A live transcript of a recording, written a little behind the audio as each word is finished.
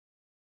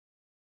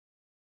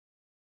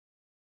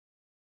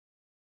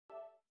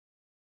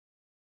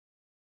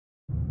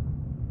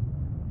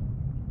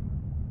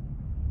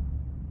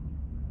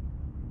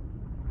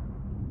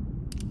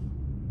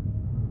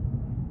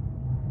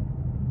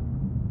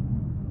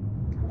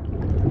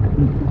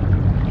Think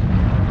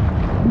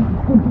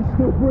he's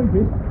still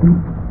breathing?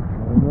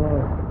 Oh no.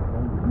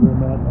 I'll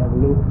warm out and have a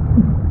look.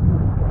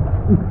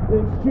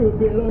 Let's chew a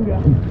bit longer.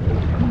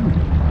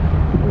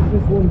 What's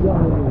this one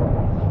done anyway?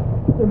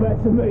 The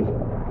matter to me.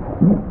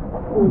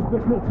 Always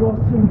best not to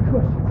ask too many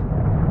questions.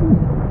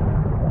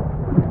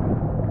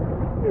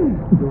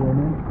 Go on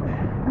then.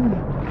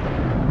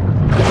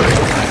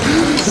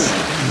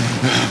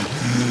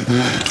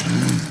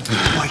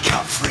 Wake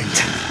up, friend.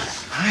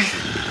 Hey?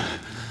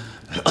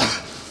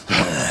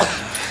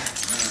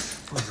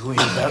 We were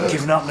about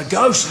giving up on the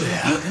ghost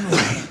there, didn't we?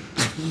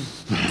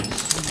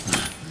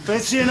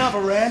 Fancy another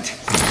round?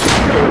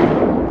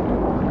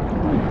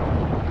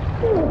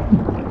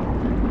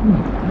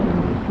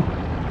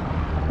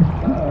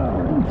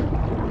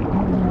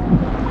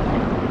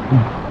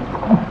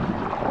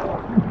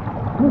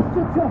 What's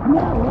the tough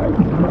now, eh?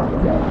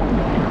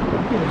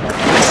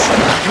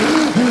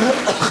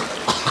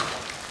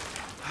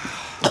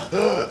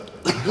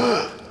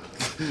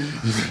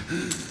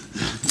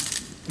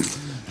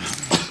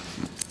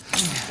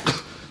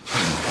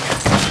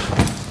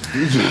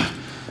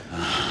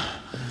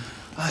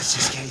 Oh, it's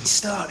just getting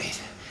started.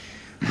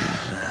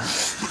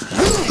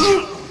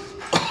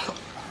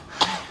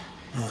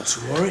 Not to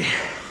worry.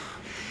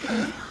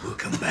 We'll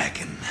come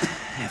back and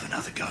have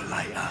another go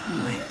later.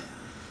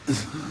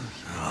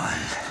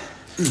 Right.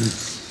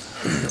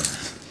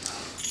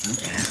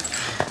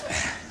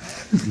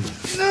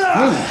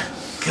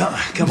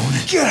 Come on,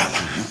 get up.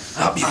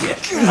 Up you get.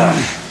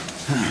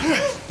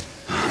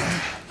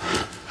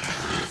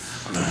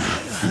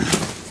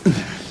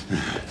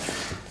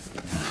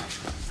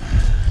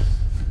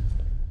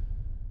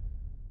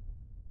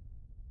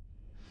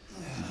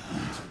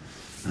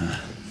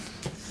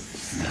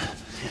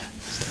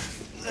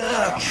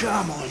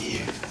 Come on,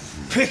 you.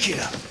 Pick it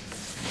up.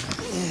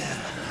 Yeah.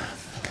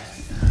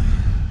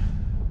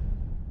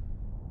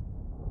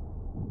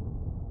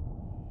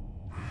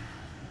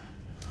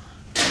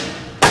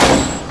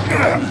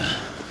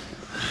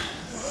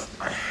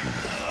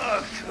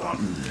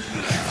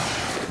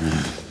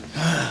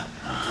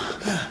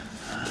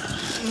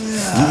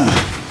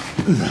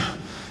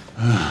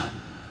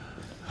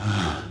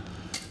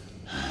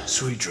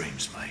 Sweet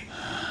dreams, mate.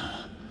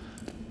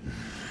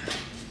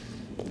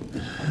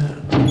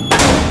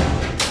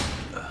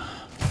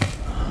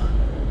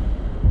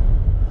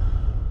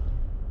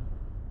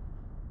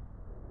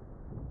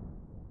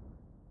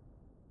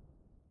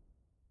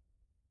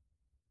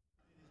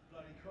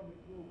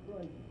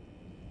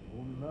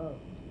 Oh no,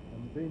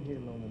 haven't been here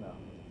long enough.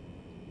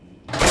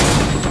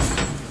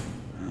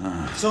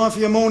 Time for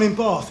your morning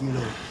bath, my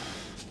lord.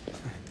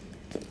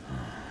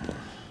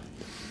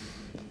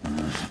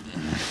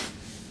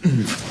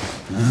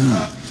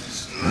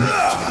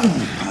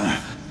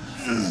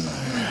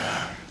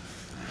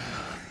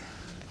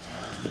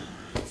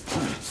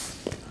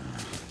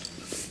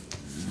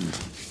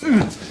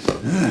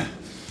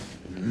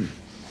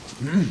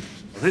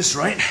 At this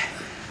rate,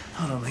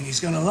 I don't think he's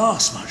going to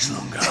last much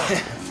longer.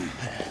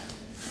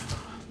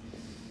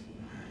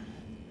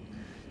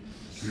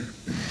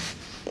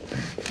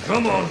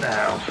 Come on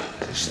now.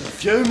 Just a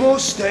few more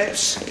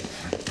steps.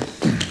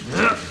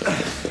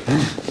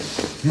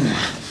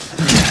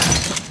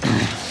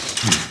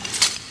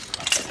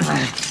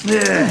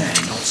 Yeah,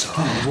 not so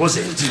hard, was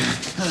it?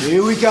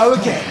 Here we go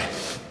again.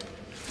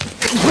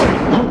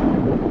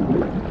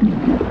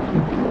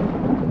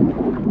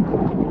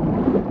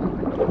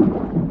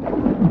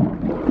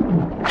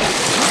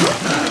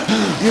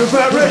 You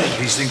about ready?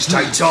 These things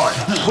take time.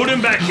 Put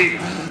him back in.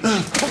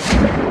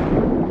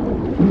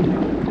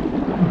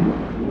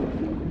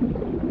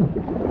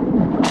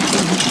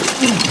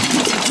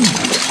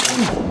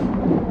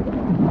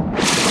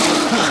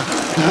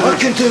 I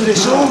can do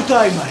this all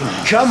day,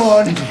 mate. Come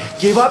on,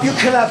 give up your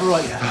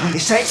collaborator.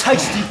 It's that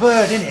tasty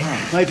bird, isn't it?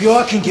 Maybe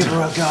I can give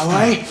her a go,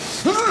 eh?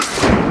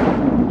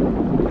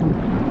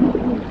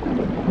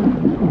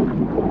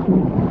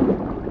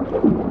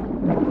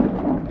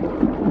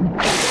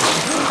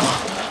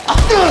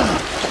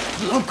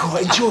 I'm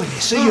quite enjoying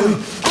this, are you?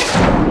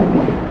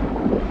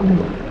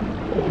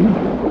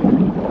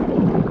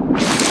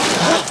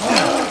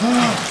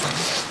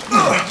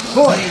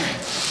 Boy!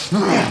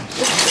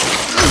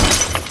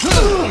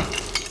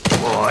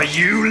 Why,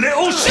 you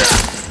little shit!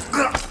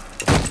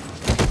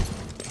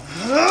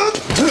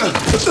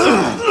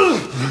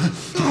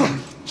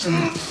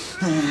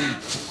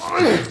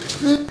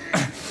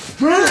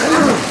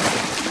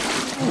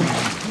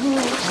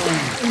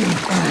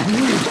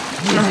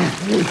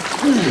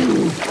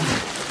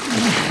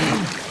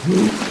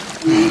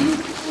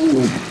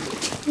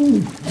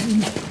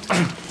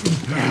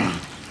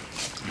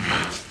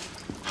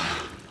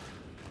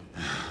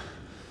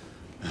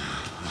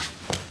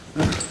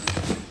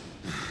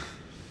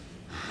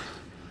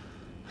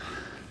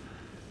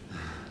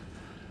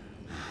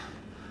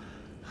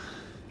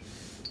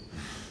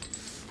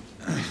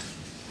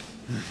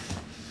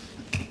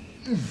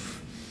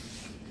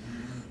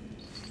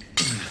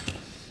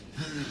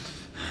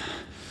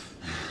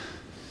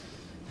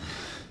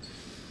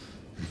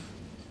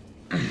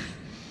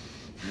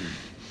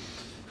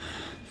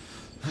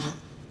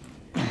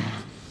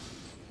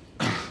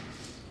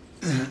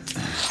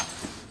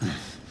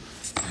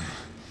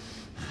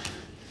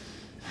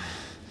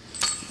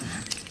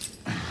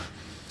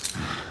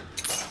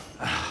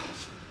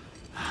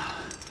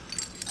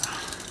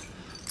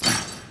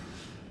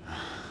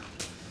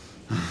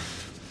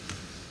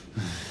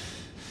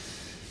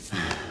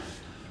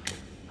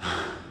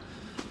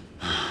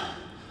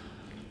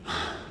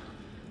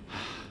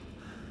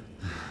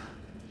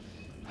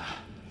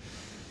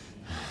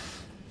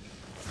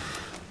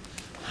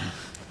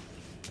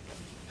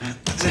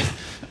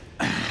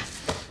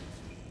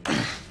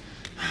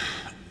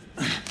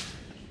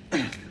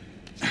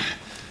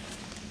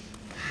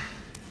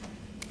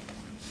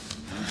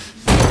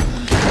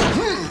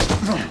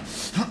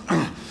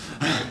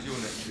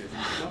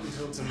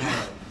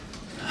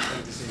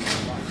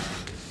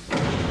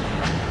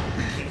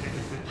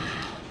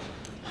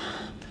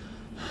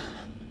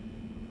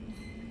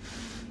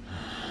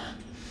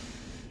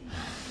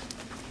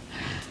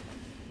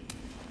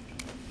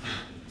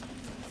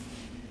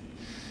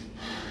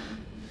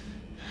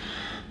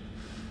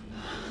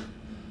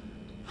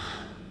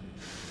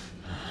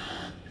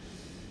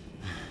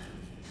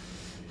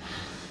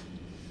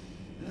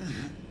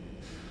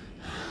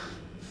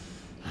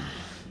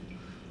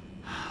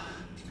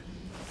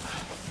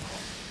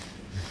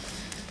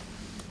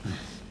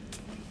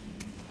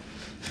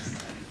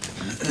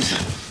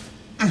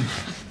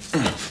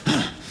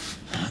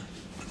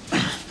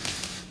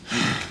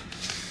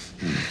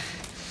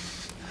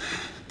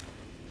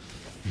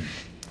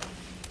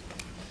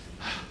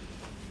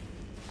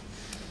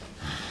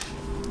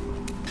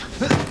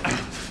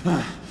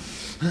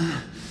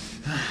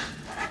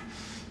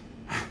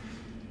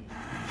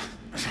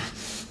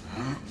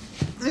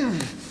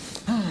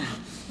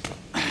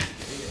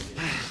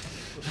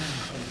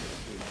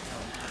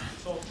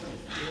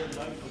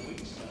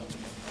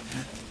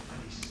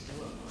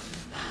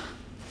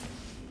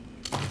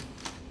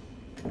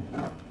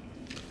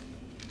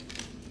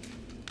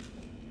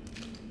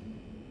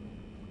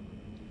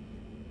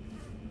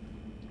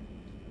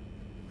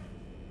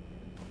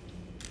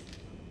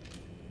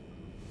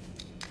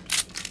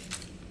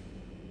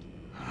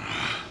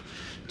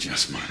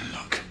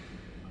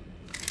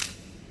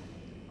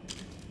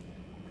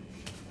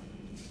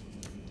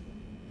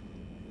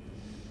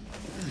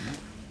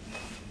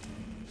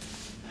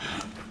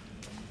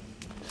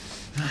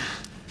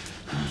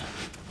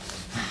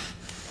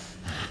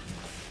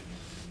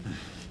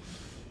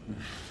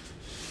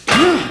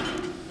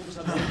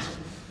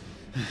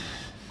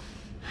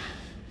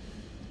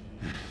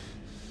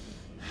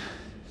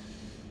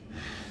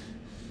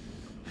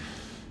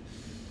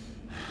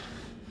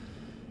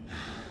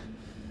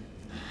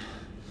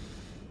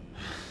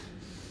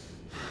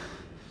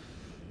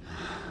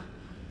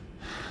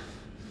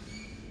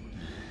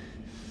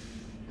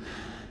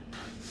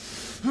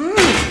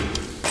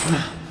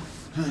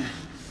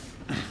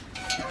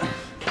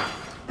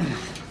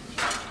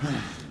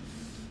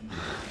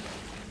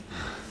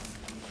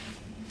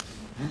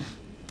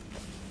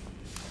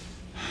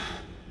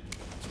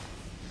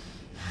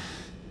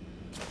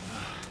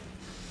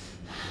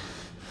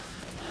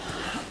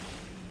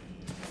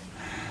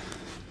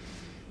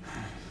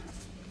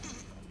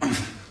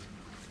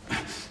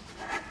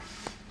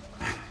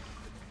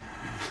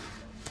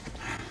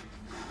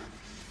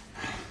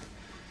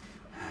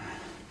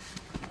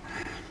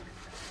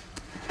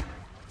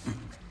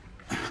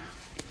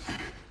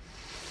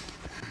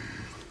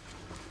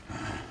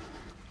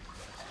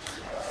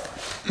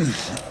 Who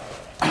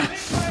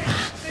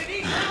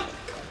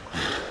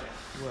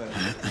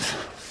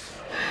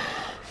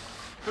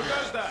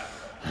goes there?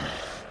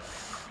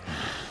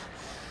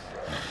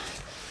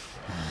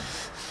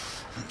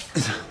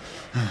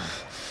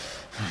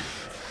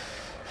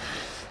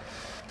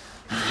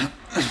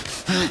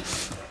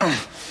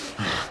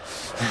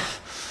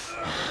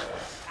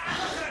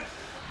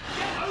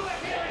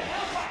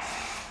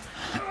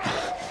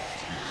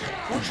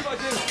 What should I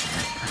do?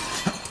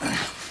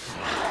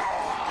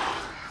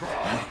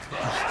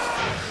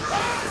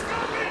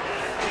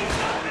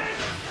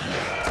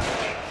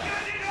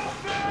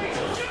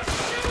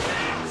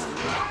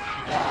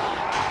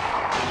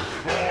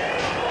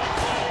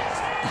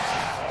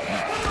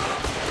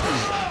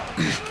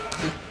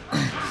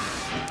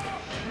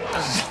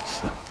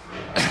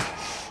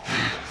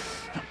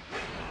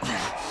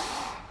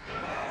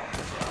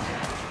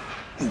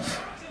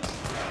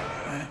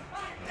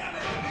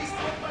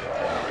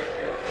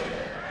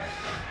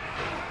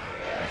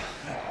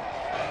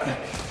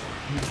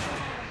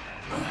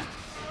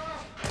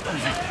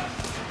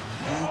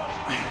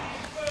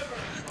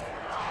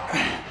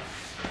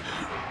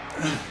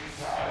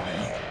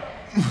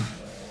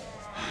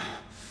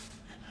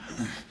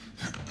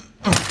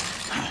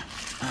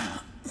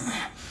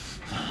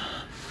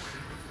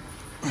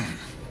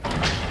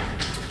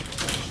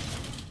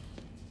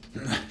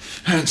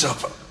 Hands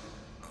up.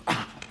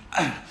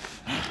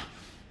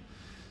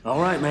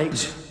 All right,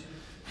 mate.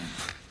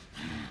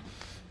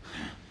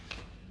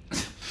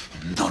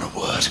 Not a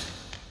word.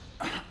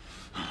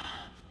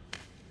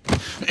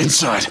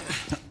 Inside.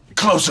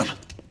 Close them.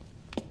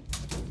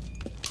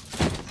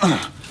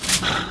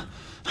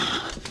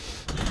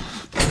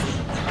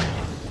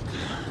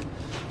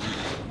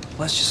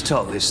 Let's just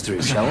talk this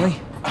through, shall we?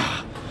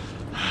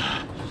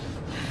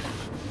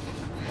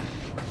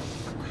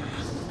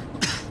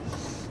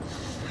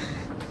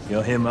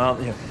 You're him,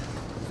 aren't you?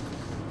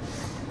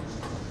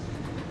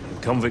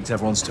 The convict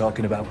everyone's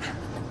talking about.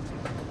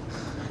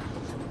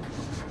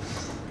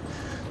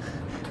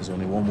 There's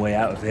only one way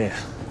out of here.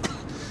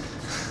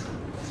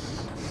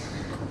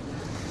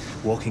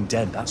 Walking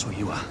dead, that's what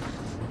you are.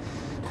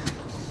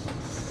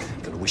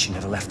 You're gonna wish you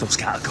never left those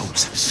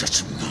catacombs.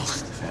 Such a milk.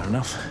 Fair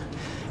enough.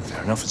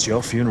 Fair enough, it's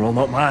your funeral,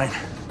 not mine.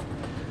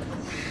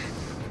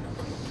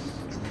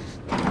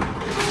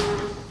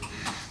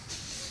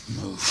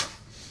 Move.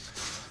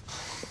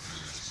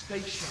 Stay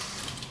sharp.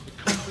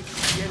 The convicts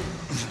at the end of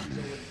the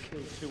day have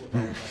killed 2 of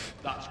our men.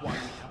 That's why we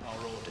have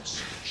our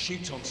orders.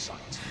 Shoot on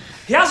sight.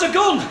 He has a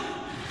gun!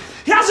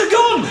 He has a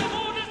gun!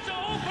 Orders to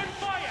open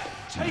fire!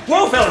 Take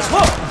Whoa, fellas,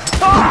 whoa!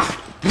 Ah!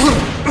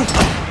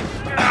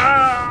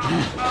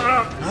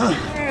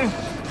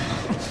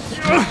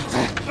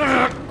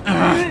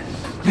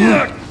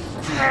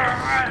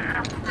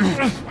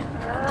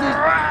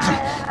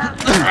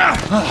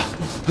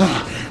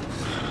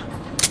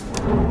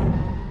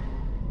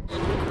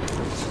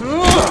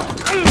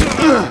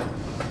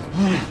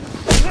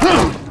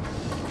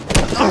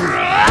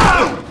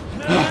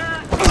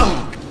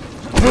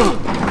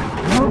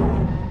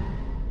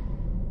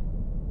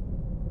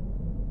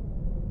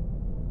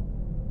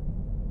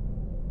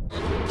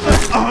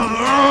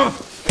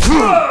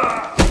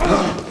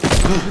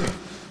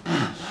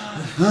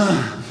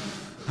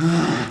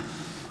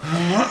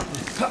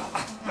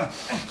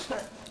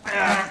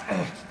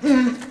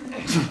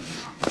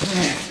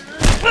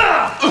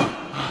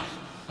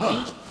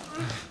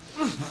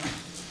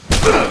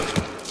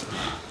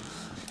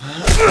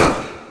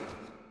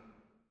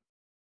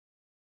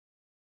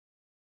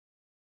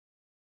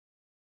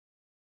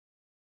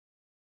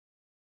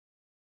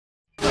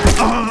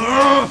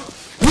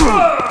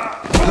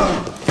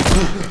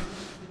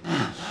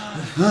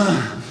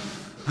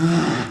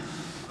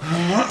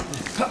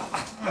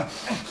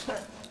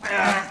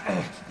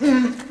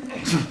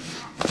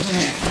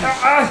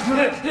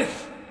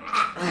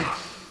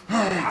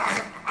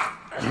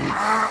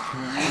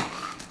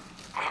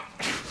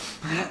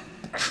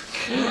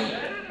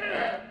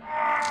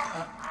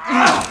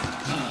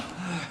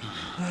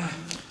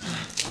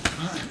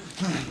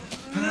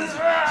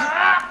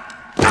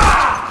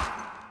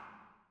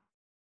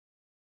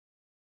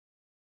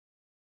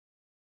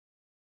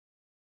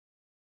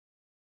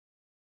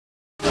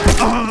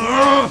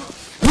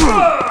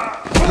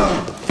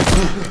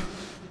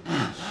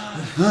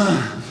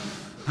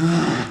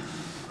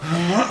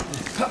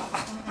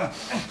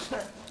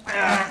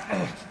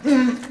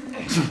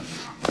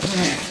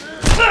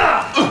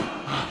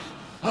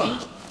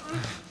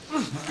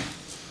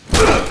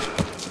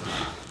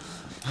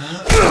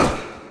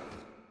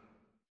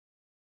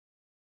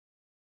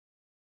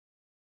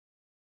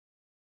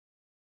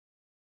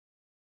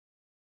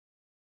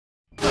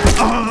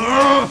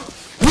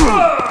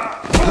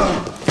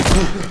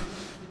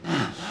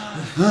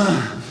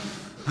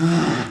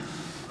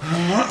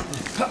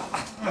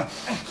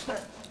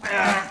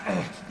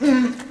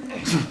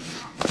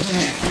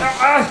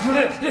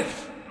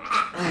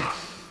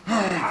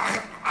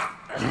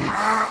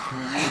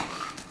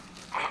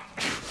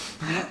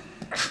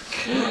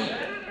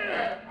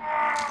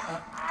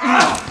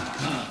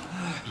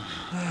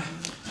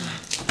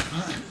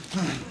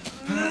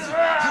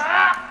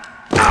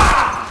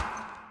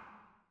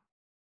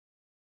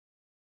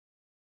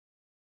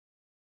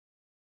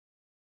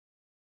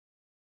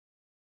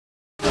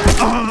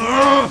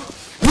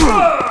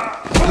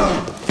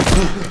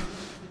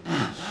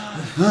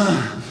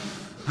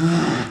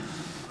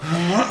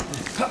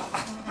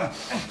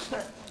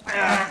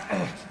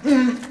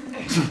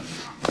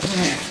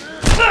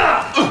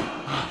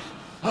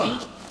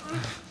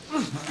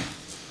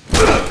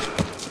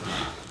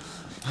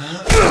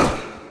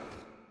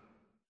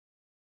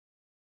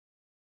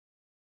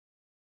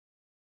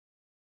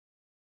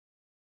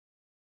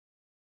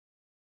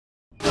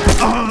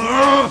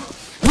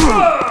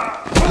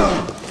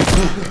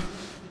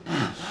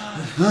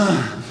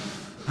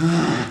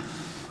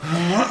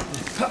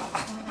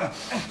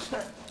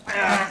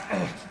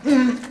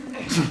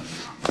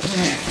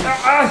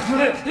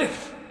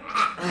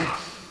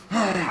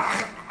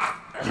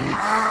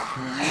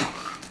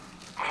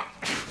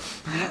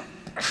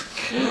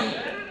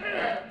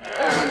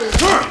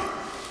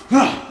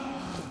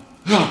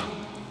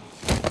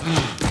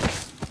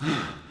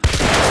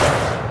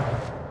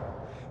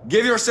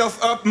 Give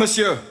yourself up,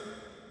 monsieur.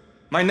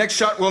 My next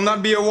shot will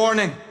not be a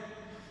warning.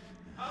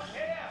 Out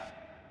here!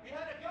 We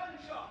had a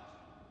gunshot!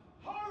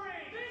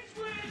 Hurry! This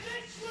way!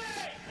 This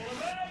way!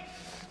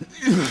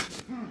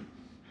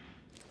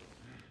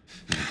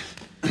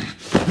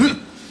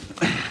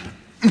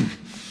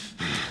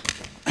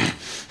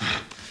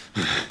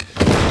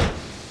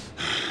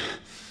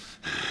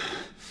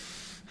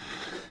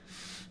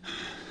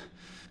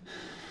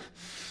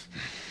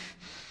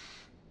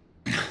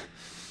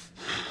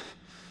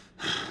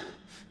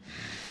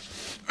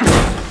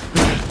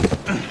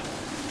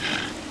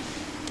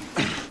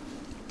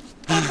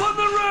 Follow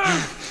me!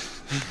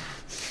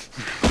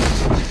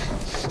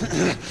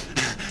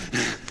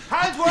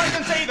 Hands where I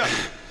can see them!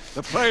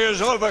 The play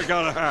is over,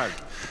 Galahad.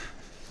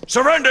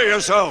 Surrender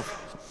yourself!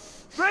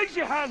 Raise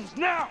your hands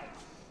now!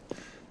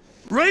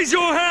 Raise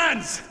your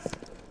hands!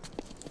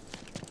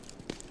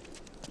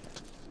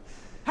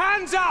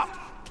 Hands up!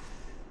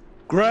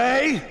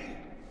 Gray,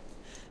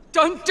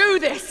 Don't do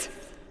this!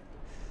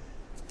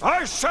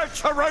 I said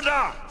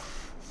surrender!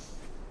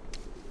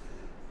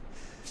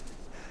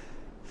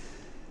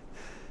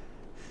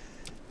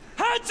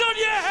 Hands on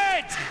your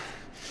head!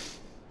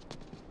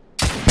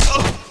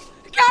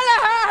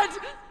 Galahad!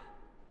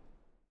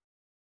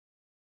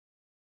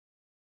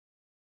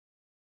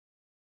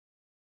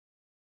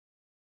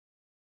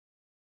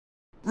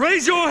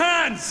 Raise your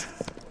hands!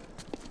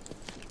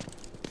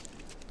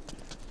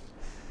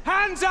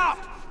 Hands up!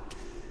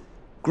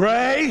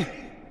 Gray,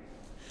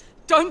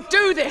 Don't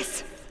do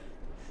this!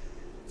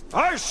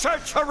 I said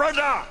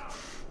surrender!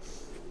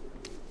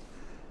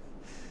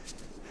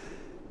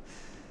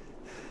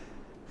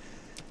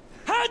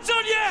 Hands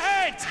on your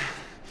head!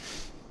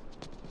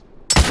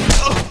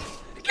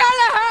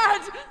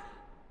 Galahad!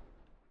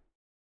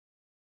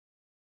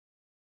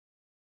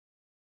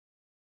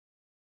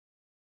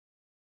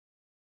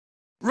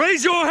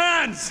 Raise your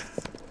hands!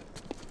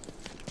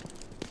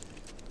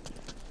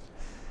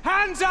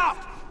 Hands up!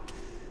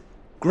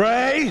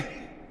 Gray,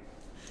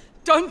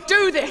 Don't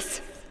do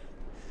this!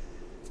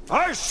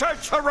 I said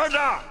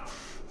surrender!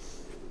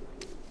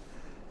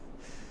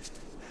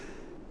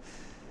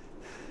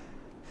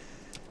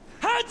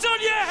 Hands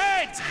on your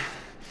head!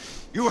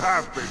 You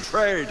have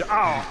betrayed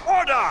our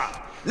order!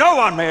 No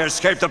one may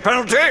escape the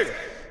penalty!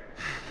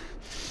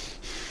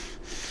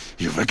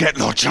 You forget,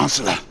 Lord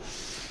Chancellor.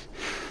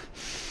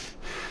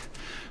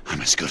 I'm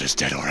as good as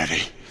dead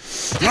already.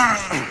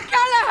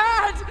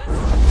 Galahad!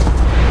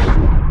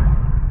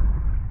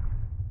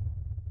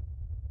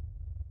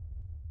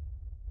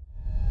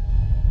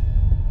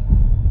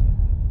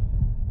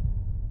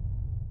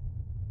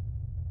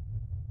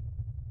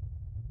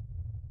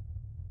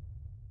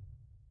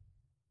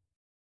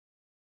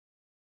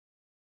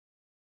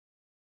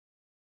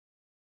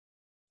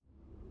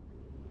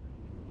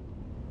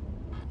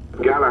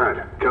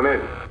 Galahad, come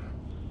in.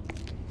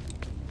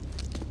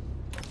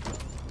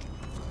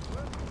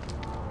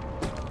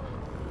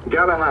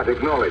 Galahad,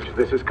 acknowledge.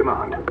 This is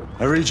command.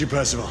 I read you,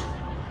 Percival.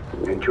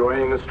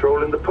 Enjoying a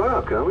stroll in the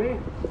park, are we?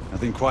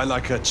 Nothing quite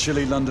like a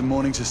chilly London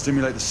morning to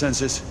stimulate the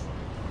senses.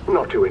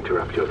 Not to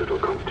interrupt your little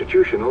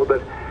constitutional,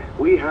 but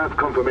we have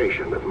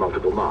confirmation of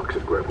multiple marks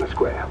at Grosvenor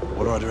Square.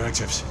 What are our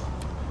directives?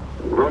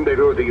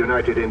 Rendezvous at the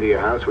United India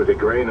House with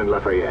Igraine and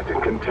Lafayette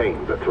and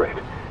contain the threat.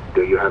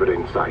 Do you have it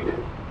in sight?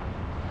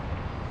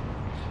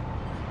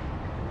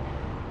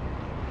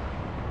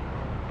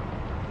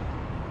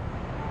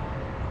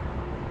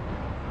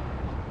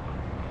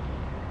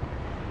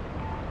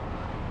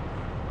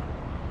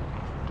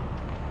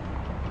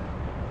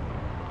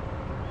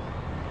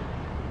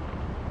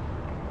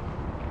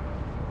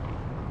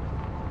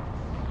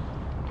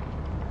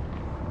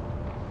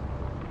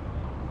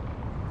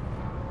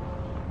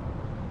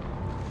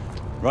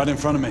 Right in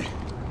front of me.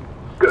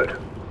 Good.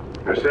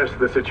 Assess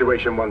the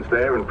situation once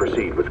there and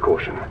proceed with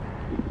caution.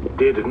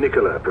 Did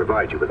Nicola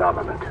provide you with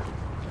armament?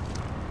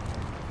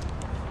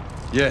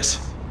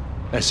 Yes.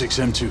 Essex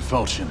M2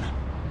 Falchion.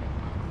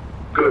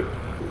 Good.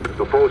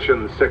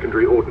 Propulsion's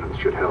secondary ordnance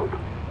should help.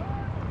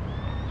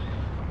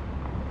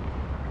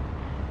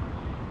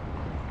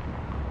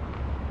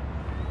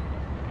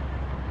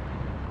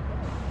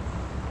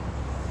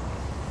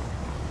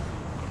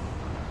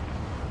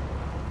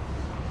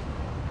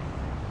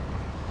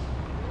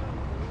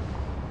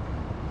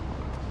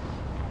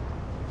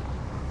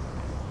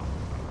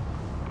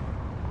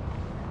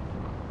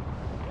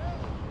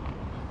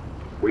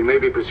 We may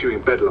be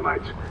pursuing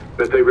Bedlamites,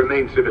 but they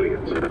remain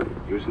civilians.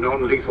 Use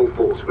non-lethal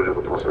force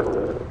whenever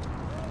possible.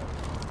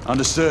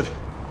 Understood.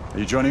 Are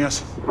you joining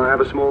us? I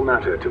have a small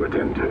matter to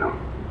attend to.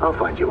 I'll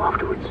find you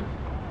afterwards.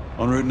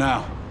 En route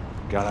now.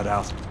 Galad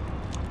out.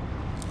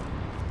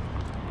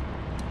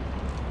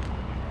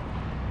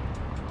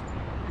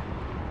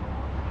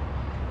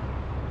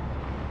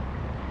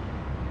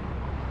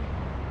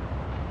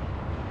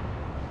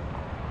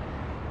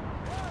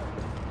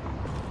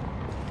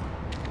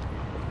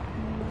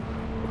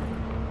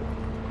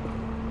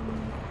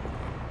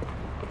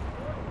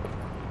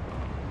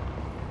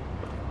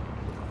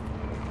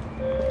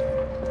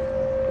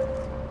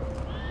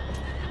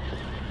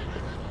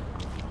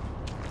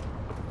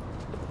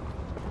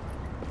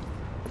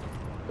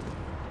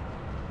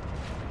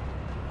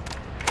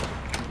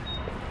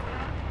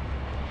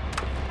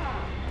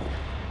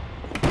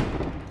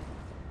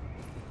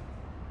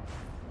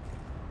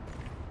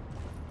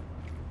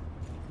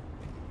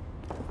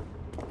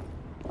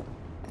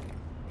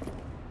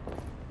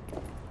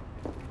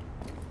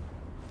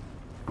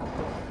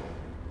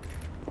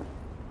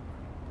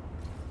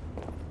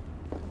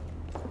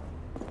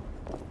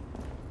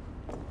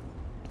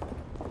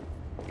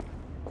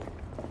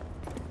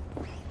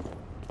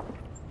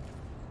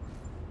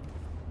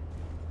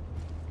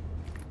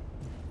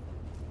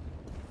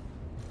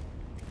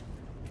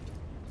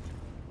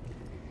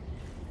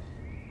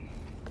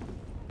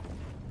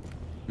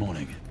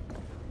 Morning.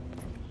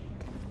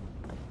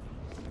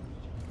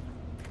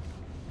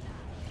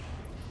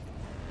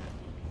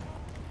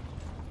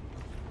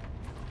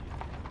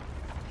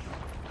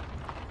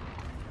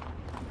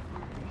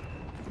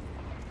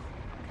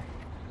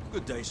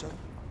 Good day, sir.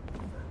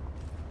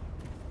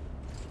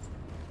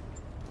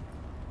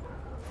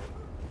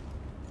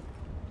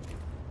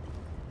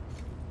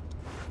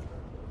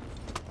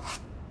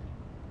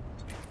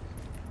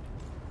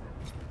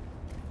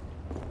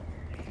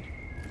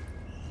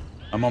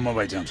 I'm on my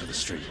way down to the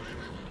street.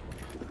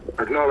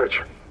 Acknowledge.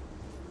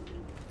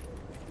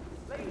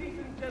 Ladies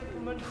and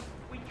gentlemen,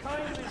 we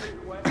kindly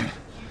request that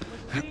you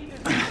proceed as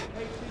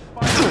indicated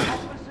by the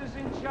officers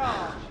in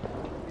charge.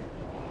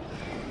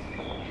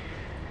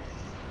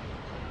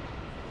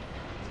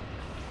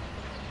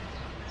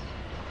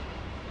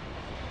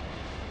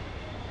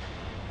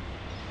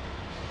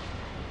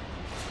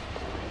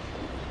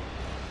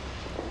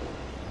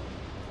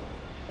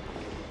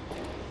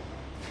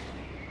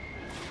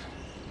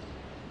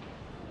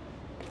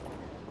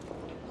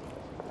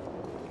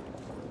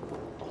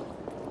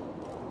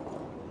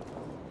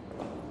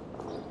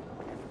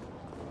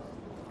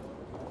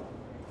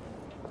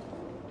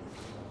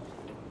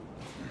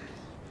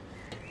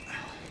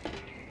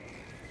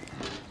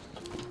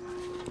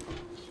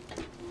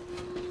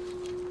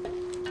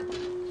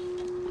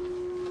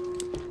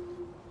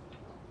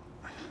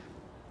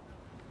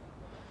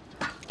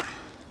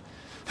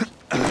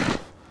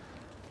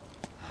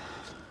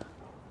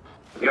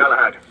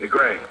 Galahad,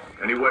 Gray,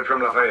 any word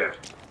from Lafayette?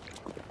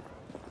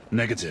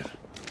 Negative.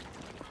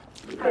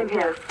 Same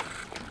here.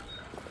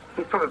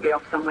 He's probably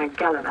off somewhere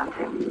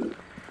gallivanting.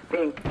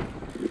 Being,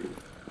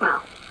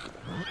 well,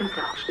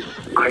 himself.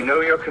 I know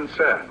your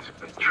concerns,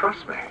 but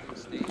trust me,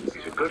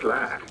 he's a good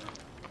lad.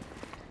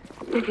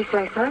 Did you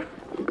say so?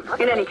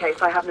 In any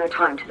case, I have no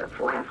time to look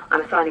for him.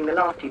 I'm assigning the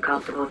last few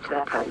constables to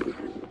their posts.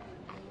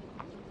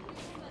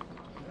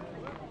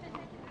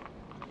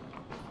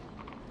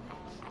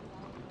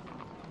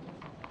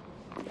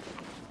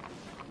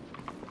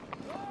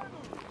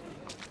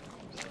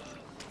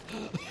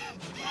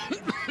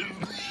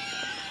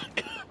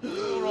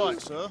 All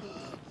right, sir.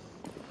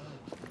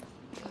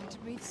 Time to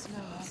breathe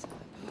slower, sir.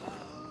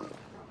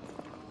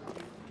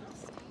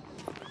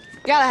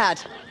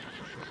 Galahad!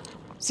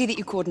 See that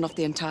you cordon off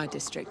the entire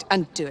district,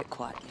 and do it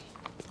quietly.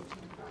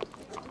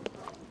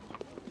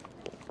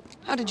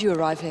 How did you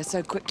arrive here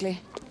so quickly?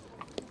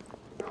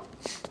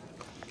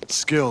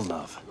 Skill,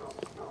 love.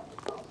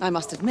 I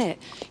must admit,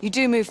 you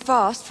do move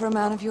fast for a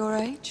man of your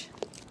age.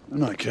 A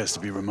knight cares to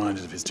be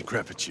reminded of his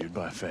decrepitude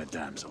by a fair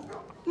damsel.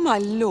 My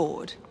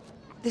lord,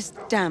 this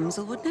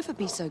damsel would never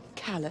be so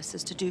callous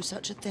as to do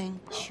such a thing.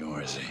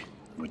 Sure is he.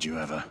 Would you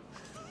ever?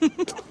 Who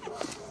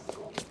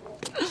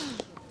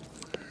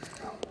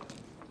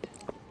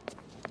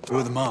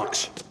are the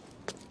marks?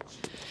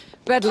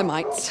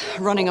 Bedlamites,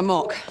 running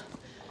amok.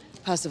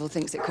 Percival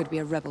thinks it could be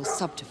a rebel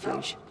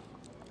subterfuge.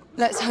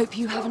 Let's hope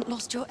you haven't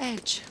lost your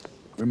edge.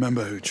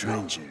 Remember who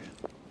trained you?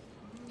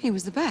 He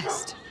was the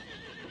best.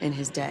 In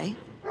his day.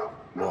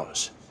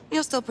 Was.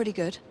 You're still pretty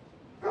good.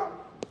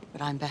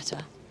 But I'm better.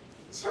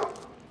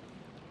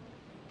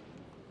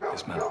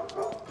 Yes, ma'am.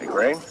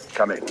 Gray,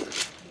 come in.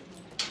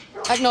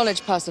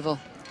 Acknowledge, Percival.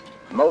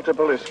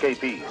 Multiple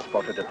escapees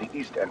spotted at the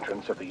east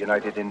entrance of the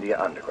United India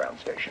Underground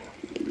Station.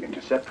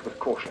 Intercept with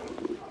caution.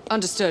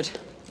 Understood.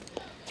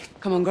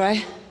 Come on,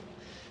 Grey.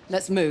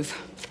 Let's move.